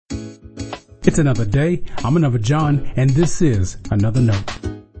It's another day. I'm Another John, and this is Another Note.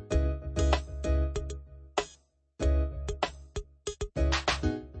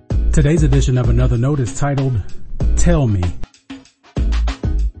 Today's edition of Another Note is titled, Tell Me.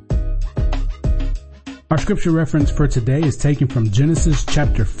 Our scripture reference for today is taken from Genesis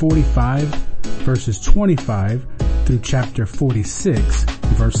chapter 45, verses 25 through chapter 46,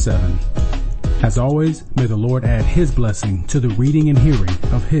 verse 7. As always, may the Lord add His blessing to the reading and hearing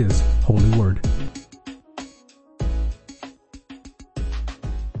of His holy word.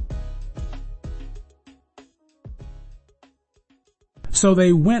 So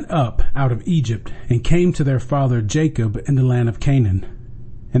they went up out of Egypt and came to their father Jacob in the land of Canaan.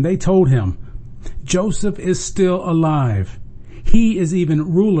 And they told him, Joseph is still alive. He is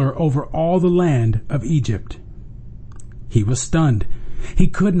even ruler over all the land of Egypt. He was stunned. He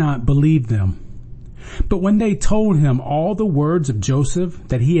could not believe them. But when they told him all the words of Joseph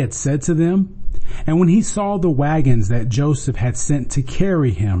that he had said to them, and when he saw the wagons that Joseph had sent to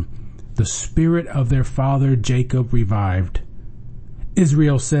carry him, the spirit of their father Jacob revived.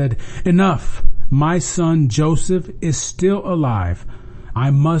 Israel said, Enough! My son Joseph is still alive. I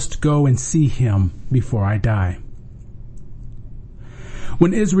must go and see him before I die.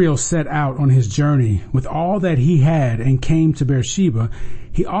 When Israel set out on his journey with all that he had and came to Beersheba,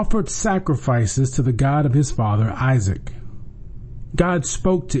 he offered sacrifices to the God of his father Isaac. God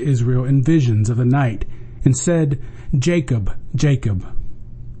spoke to Israel in visions of the night and said, Jacob, Jacob.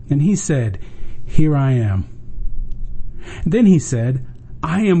 And he said, Here I am. Then he said,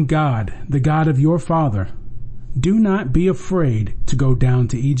 I am God, the God of your father. Do not be afraid to go down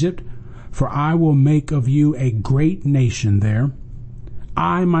to Egypt, for I will make of you a great nation there.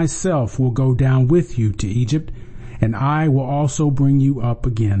 I myself will go down with you to Egypt, and I will also bring you up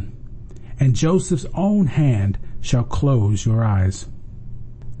again. And Joseph's own hand shall close your eyes.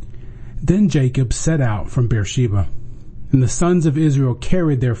 Then Jacob set out from Beersheba, and the sons of Israel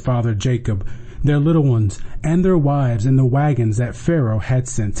carried their father Jacob, their little ones, and their wives in the wagons that Pharaoh had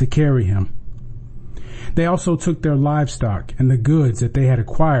sent to carry him. They also took their livestock and the goods that they had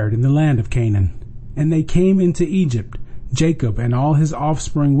acquired in the land of Canaan, and they came into Egypt, Jacob and all his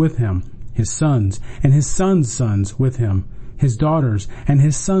offspring with him, his sons and his sons' sons with him, his daughters and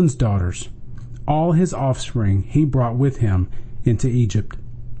his sons' daughters. All his offspring he brought with him into Egypt.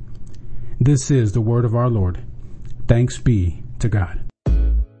 This is the word of our Lord. Thanks be to God.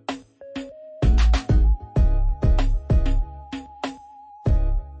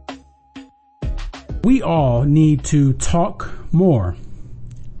 We all need to talk more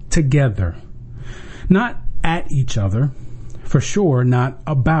together, not at each other, for sure not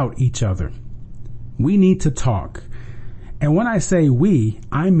about each other. We need to talk. And when I say we,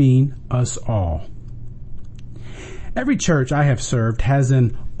 I mean us all. Every church I have served has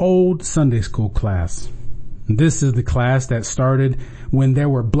an old Sunday school class. This is the class that started when there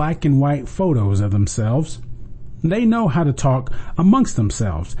were black and white photos of themselves. They know how to talk amongst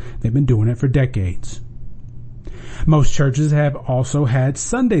themselves. They've been doing it for decades. Most churches have also had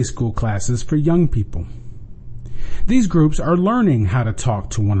Sunday school classes for young people. These groups are learning how to talk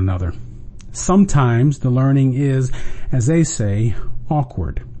to one another. Sometimes the learning is, as they say,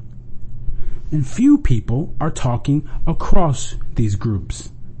 awkward. And few people are talking across these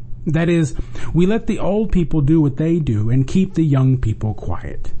groups. That is, we let the old people do what they do and keep the young people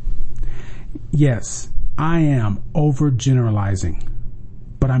quiet. Yes, I am overgeneralizing,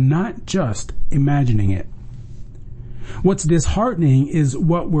 but I'm not just imagining it. What's disheartening is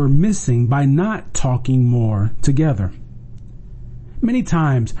what we're missing by not talking more together. Many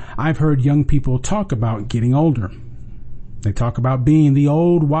times I've heard young people talk about getting older. They talk about being the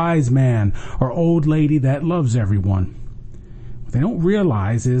old wise man or old lady that loves everyone. What they don't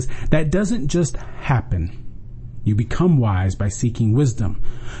realize is that doesn't just happen. You become wise by seeking wisdom.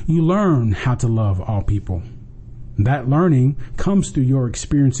 You learn how to love all people. That learning comes through your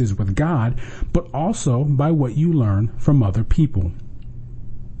experiences with God, but also by what you learn from other people.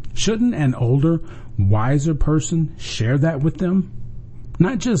 Shouldn't an older, wiser person share that with them?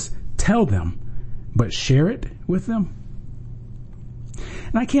 Not just tell them, but share it with them?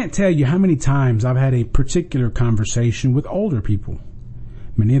 And I can't tell you how many times I've had a particular conversation with older people.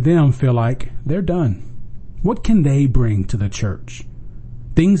 Many of them feel like they're done. What can they bring to the church?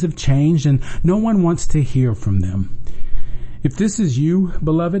 Things have changed and no one wants to hear from them. If this is you,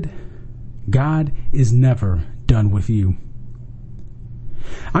 beloved, God is never done with you.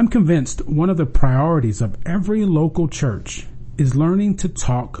 I'm convinced one of the priorities of every local church is learning to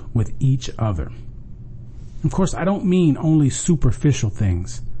talk with each other. Of course, I don't mean only superficial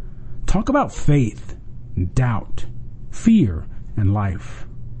things. Talk about faith, doubt, fear, and life.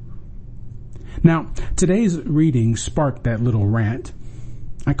 Now, today's reading sparked that little rant.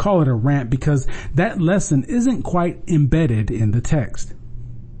 I call it a rant because that lesson isn't quite embedded in the text.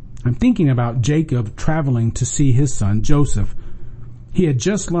 I'm thinking about Jacob traveling to see his son Joseph. He had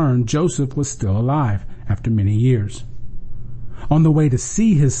just learned Joseph was still alive after many years. On the way to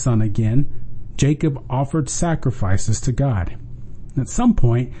see his son again, Jacob offered sacrifices to God. At some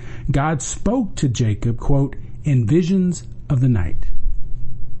point, God spoke to Jacob, quote, in visions of the night.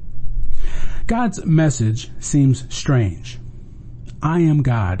 God's message seems strange. I am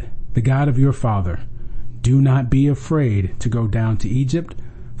God, the God of your father. Do not be afraid to go down to Egypt,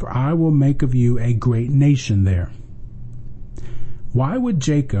 for I will make of you a great nation there. Why would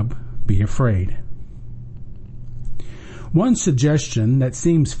Jacob be afraid? One suggestion that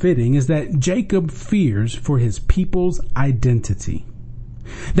seems fitting is that Jacob fears for his people's identity.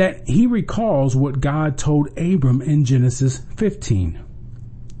 That he recalls what God told Abram in Genesis 15.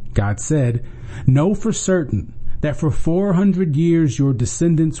 God said, "Know for certain that for 400 years your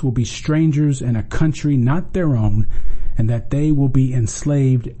descendants will be strangers in a country not their own, and that they will be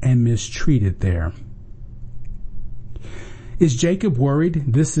enslaved and mistreated there." Is Jacob worried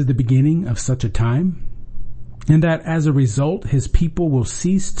this is the beginning of such a time, and that as a result his people will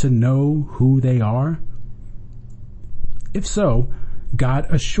cease to know who they are? If so, God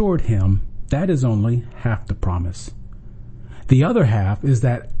assured him that is only half the promise. The other half is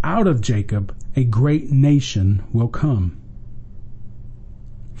that out of Jacob a great nation will come.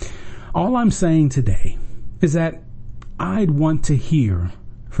 All I'm saying today is that I'd want to hear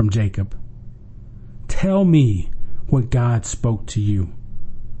from Jacob. Tell me what God spoke to you.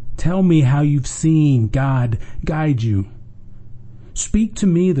 Tell me how you've seen God guide you. Speak to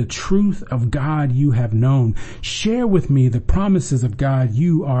me the truth of God you have known. Share with me the promises of God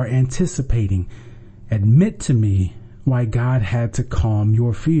you are anticipating. Admit to me why God had to calm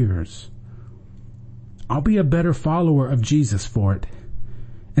your fears. I'll be a better follower of Jesus for it.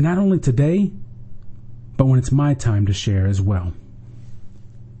 And not only today, but when it's my time to share as well.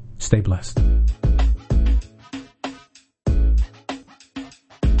 Stay blessed.